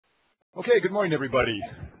Okay, good morning, everybody.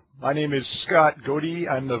 My name is Scott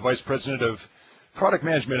Godey. I'm the Vice President of Product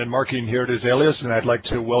Management and Marketing here at Azaleus, and I'd like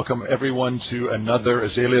to welcome everyone to another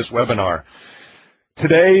Azaleus webinar.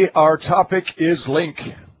 Today, our topic is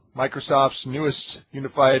Lync, Microsoft's newest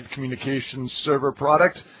unified communications server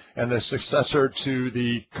product and the successor to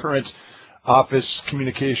the current Office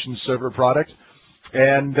Communications Server product.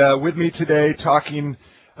 And with me today, talking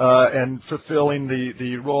and fulfilling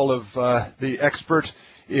the role of the expert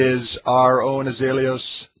is our own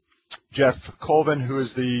Azaleus Jeff Colvin, who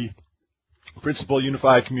is the Principal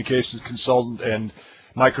Unified Communications Consultant and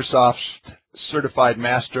Microsoft Certified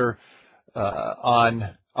Master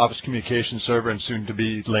on Office Communications Server and soon to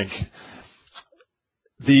be Lync.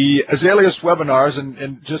 The Azaleus webinars,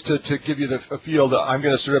 and just to give you a feel, that I'm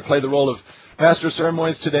going to sort of play the role of Master of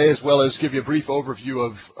Ceremonies today, as well as give you a brief overview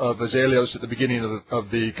of Azaleus at the beginning of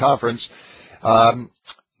the conference.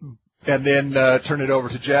 And then turn it over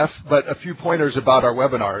to Jeff. But a few pointers about our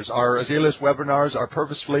webinars. Our Azaleus webinars are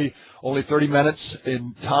purposefully only 30 minutes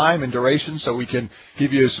in time and duration, so we can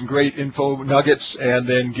give you some great info nuggets and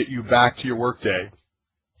then get you back to your workday.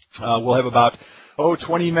 We'll have about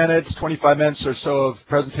 20 minutes, 25 minutes or so of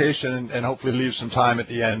presentation, and hopefully leave some time at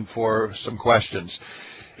the end for some questions.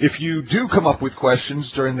 If you do come up with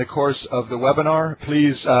questions during the course of the webinar,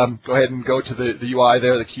 please go ahead and go to the UI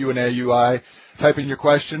there, the Q&A UI, type in your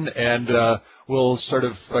question, and we'll sort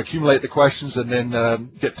of accumulate the questions and then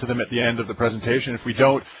get to them at the end of the presentation. If we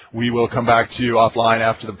don't, we will come back to you offline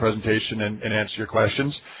after the presentation and answer your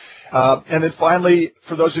questions. And then finally,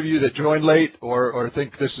 for those of you that joined late or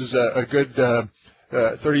think this is a good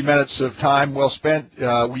 30 minutes of time well spent,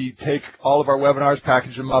 we take all of our webinars,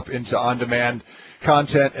 package them up into on-demand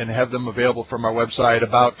content, and have them available from our website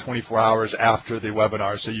about 24 hours after the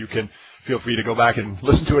webinar, so you can feel free to go back and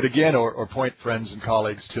listen to it again or point friends and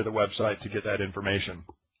colleagues to the website to get that information.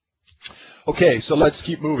 Okay, so let's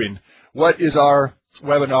keep moving. What is our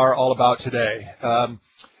webinar all about today?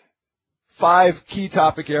 5 key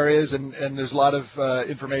topic areas, and there's a lot of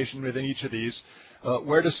information within each of these.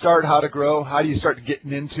 Where to start, how to grow, how do you start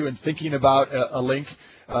getting into and thinking about a Lync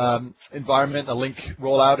environment, a Lync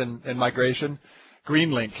rollout and migration.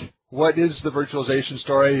 Green Lync, what is the virtualization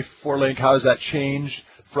story for Lync? How does that change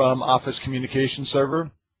from Office Communications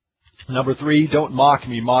Server? Number 3, don't mock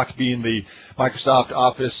me. Mock being the Microsoft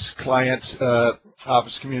Office client,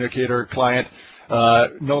 Office Communicator client.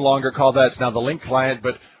 No longer called that. It's now the Lync client.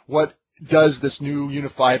 But what does this new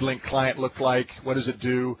unified Lync client look like? What does it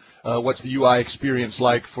do? What's the UI experience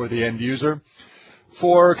like for the end user?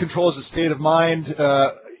 4, controls the state of mind.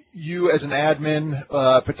 You as an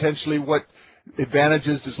admin, potentially what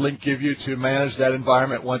advantages does Lync give you to manage that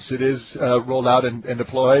environment once it is rolled out and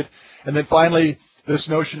deployed? And then finally, this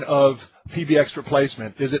notion of PBX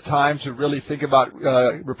replacement. Is it time to really think about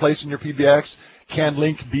replacing your PBX? Can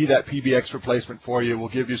Lync be that PBX replacement for you? We'll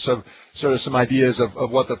give you some ideas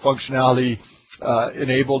of what the functionality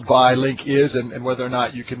enabled by Lync is and whether or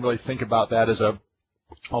not you can really think about that as a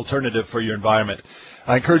alternative for your environment.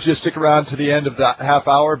 I encourage you to stick around to the end of that half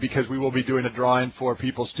hour because we will be doing a drawing for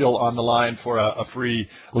people still on the line for a free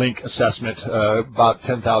Lync assessment, about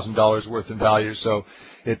 $10,000 worth in value. So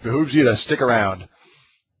it behooves you to stick around.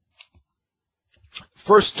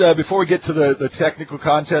 First, before we get to the technical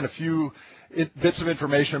content, a few bits of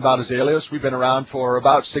information about Azaleus. We've been around for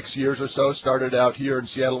about 6 years or so. Started out here in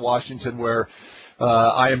Seattle, Washington, where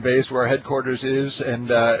I am based, where our headquarters is,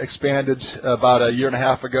 and expanded about a year and a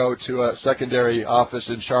half ago to a secondary office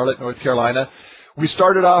in Charlotte, North Carolina. We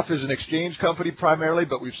started off as an exchange company primarily,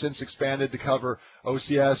 but we've since expanded to cover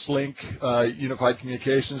OCS, Lync, Unified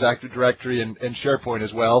Communications, Active Directory, and SharePoint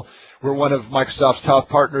as well. We're one of Microsoft's top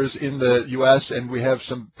partners in the U.S., and we have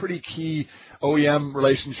some pretty key OEM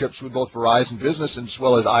relationships with both Verizon Business as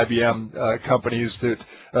well as IBM companies that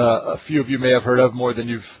a few of you may have heard of, more than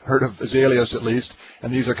you've heard of Azaleus at least.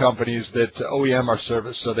 And these are companies that OEM our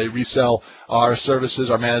service, so they resell our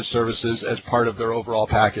services, our managed services, as part of their overall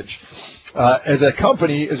package. As a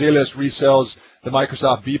company, Azaleus resells the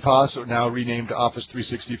Microsoft BPOS, or now renamed Office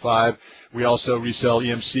 365. We also resell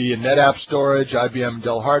EMC and NetApp storage, IBM and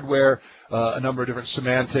Dell hardware, a number of different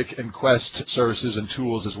Symantec and Quest services and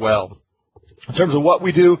tools as well. In terms of what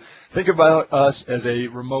we do, think about us as a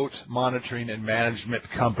remote monitoring and management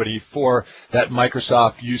company for that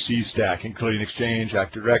Microsoft UC stack, including Exchange,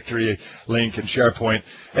 Active Directory, Lync, and SharePoint,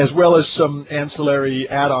 as well as some ancillary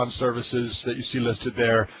add-on services that you see listed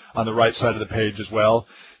there on the right side of the page as well.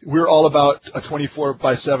 We're all about a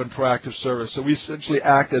 24/7 proactive service, so we essentially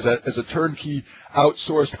act as a turnkey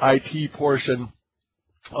outsourced IT portion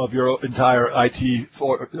of your entire IT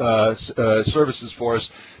services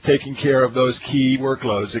force, taking care of those key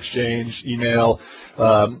workloads: Exchange, email,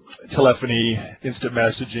 telephony, instant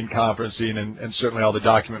messaging, conferencing, and certainly all the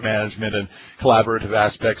document management and collaborative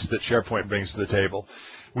aspects that SharePoint brings to the table.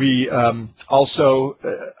 We also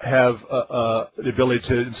have the ability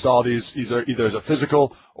to install these either as a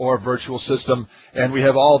physical or virtual system, and we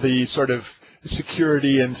have all the sort of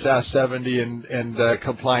security and SAS 70 and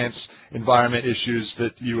compliance environment issues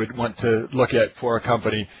that you would want to look at for a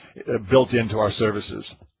company built into our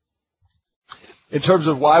services. In terms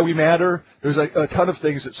of why we matter, there's a ton of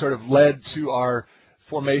things that sort of led to our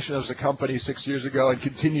formation as a company 6 years ago and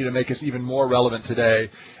continue to make us even more relevant today.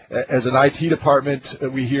 As an IT department,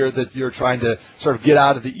 we hear that you're trying to sort of get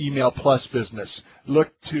out of the email plus business,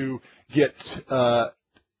 look to get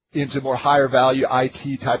into more higher value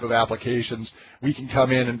IT type of applications. We can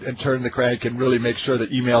come in and turn the crank and really make sure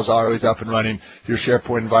that emails are always up and running, your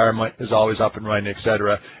SharePoint environment is always up and running, et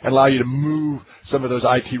cetera, and allow you to move some of those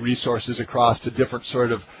IT resources across to different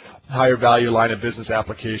sort of higher value line of business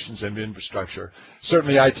applications and infrastructure.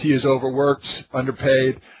 Certainly IT is overworked,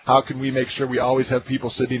 underpaid. How can we make sure we always have people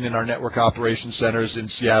sitting in our network operations centers in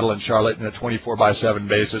Seattle and Charlotte on a 24/7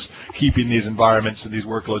 basis, keeping these environments and these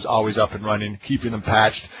workloads always up and running, keeping them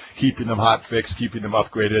patched, keeping them hot fixed, keeping them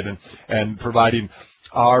upgraded, and providing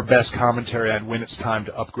our best commentary on when it's time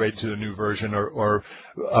to upgrade to a new version or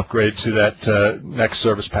upgrade to that next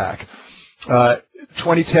service pack.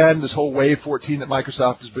 2010, this whole Wave 14 that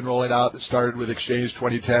Microsoft has been rolling out that started with Exchange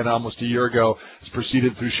 2010 almost a year ago, has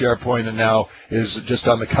proceeded through SharePoint and now is just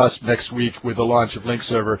on the cusp next week with the launch of Lync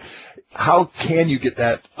Server. How can you get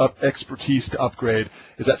that expertise to upgrade?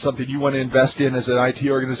 Is that something you want to invest in as an IT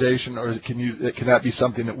organization, or can that be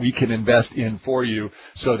something that we can invest in for you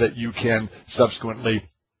so that you can subsequently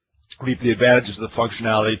reap the advantages of the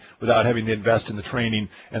functionality without having to invest in the training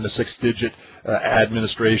and the 6-digit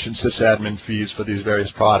administration, sysadmin fees for these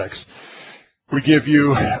various products? We give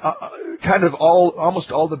you kind of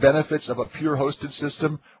almost all the benefits of a pure hosted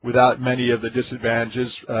system without many of the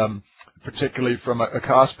disadvantages, particularly from a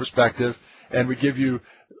cost perspective, and we give you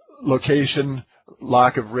location,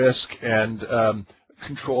 lack of risk, and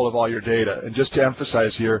control of all your data. And just to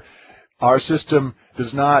emphasize here, our system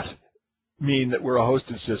does not mean that we're a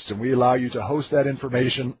hosted system. We allow you to host that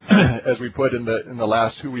information, as we put in the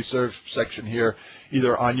last who we serve section here,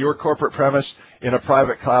 either on your corporate premise, in a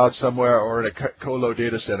private cloud somewhere, or in a colo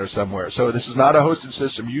data center somewhere. So this is not a hosted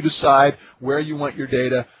system. You decide where you want your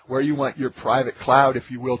data, where you want your private cloud, if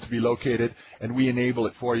you will, to be located, and we enable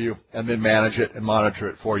it for you and then manage it and monitor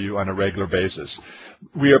it for you on a regular basis.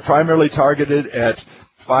 We are primarily targeted at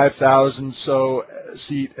 5,000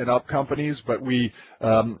 seat and up companies, but we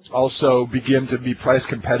also begin to be price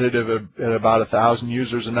competitive at about 1,000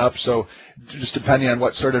 users and up. So just depending on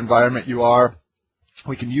what sort of environment you are,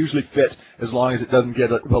 we can usually fit as long as it doesn't get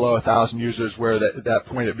below 1,000 users, where at that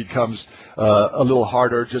point it becomes a little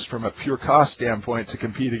harder just from a pure cost standpoint to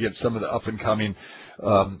compete against some of the up-and-coming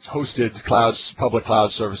hosted clouds, public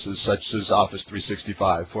cloud services such as Office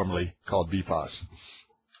 365, formerly called BPOS.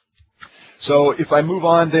 So if I move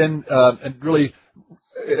on then and really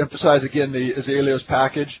emphasize again the Azaleos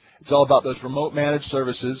package, it's all about those remote managed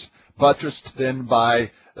services, buttressed then by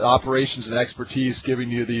operations and expertise, giving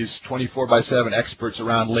you these 24/7 experts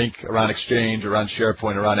around Lync, around Exchange, around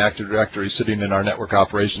SharePoint, around Active Directory sitting in our network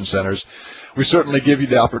operations centers. We certainly give you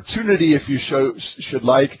the opportunity, if you should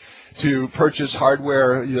like, to purchase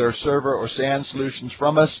hardware, either server or SAN solutions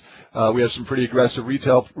from us. We have some pretty aggressive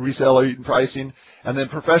reseller pricing. And then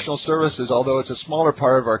professional services, although it's a smaller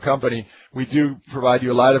part of our company, we do provide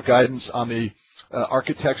you a lot of guidance on the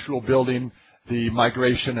architectural building, the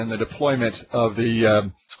migration and the deployment of the,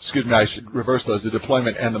 I should reverse those, the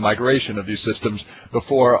deployment and the migration of these systems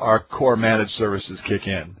before our core managed services kick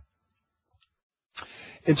in.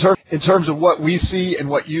 In terms of what we see and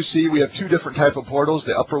what you see, we have two different type of portals.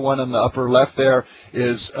 The upper one on the upper left there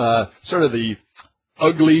is sort of the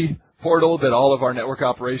ugly portal that all of our network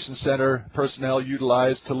operations center personnel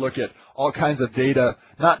utilize to look at all kinds of data,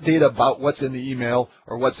 not data about what's in the email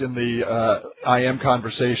or what's in the IM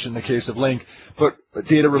conversation in the case of Lync, but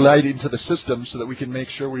data relating to the system so that we can make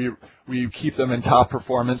sure we keep them in top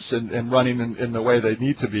performance and running in the way they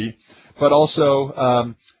need to be. But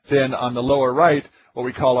also then on the lower right, what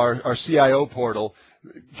we call our CIO portal,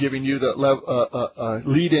 giving you the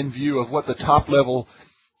lead-in view of what the top-level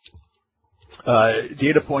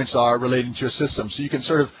data points are relating to your system. So you can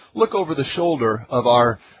sort of look over the shoulder of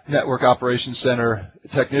our Network Operations Center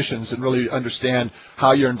technicians and really understand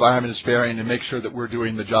how your environment is faring and make sure that we're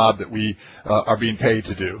doing the job that we are being paid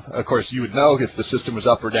to do. Of course, you would know if the system was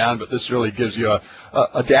up or down, but this really gives you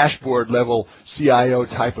a dashboard level CIO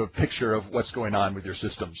type of picture of what's going on with your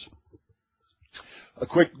systems. A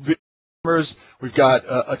quick we've got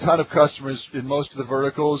a ton of customers in most of the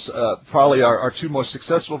verticals. Probably our two most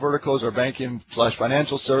successful verticals are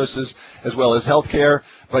banking/financial services as well as healthcare.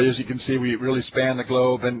 But as you can see, we really span the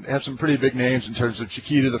globe and have some pretty big names in terms of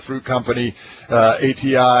Chiquita, the fruit company,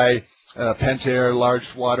 ATI, Pentair,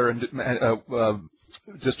 large water and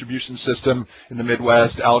distribution system in the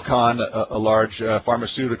Midwest, Alcon, a large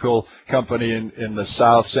pharmaceutical company in the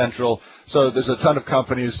South Central. So there's a ton of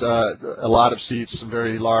companies, a lot of seats, some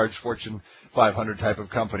very large Fortune 500 type of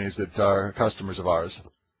companies that are customers of ours.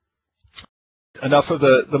 Enough of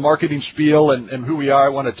the marketing spiel and who we are. I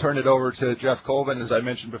want to turn it over to Jeff Colvin. As I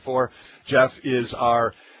mentioned before, Jeff is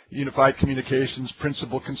our Unified Communications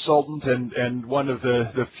Principal Consultant and one of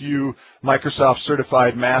the few Microsoft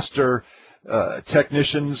certified master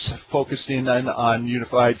technicians focusing on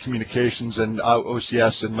unified communications and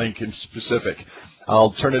OCS and Lync in specific.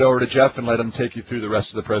 I'll turn it over to Jeff and let him take you through the rest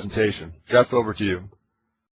of the presentation. Jeff, over to you.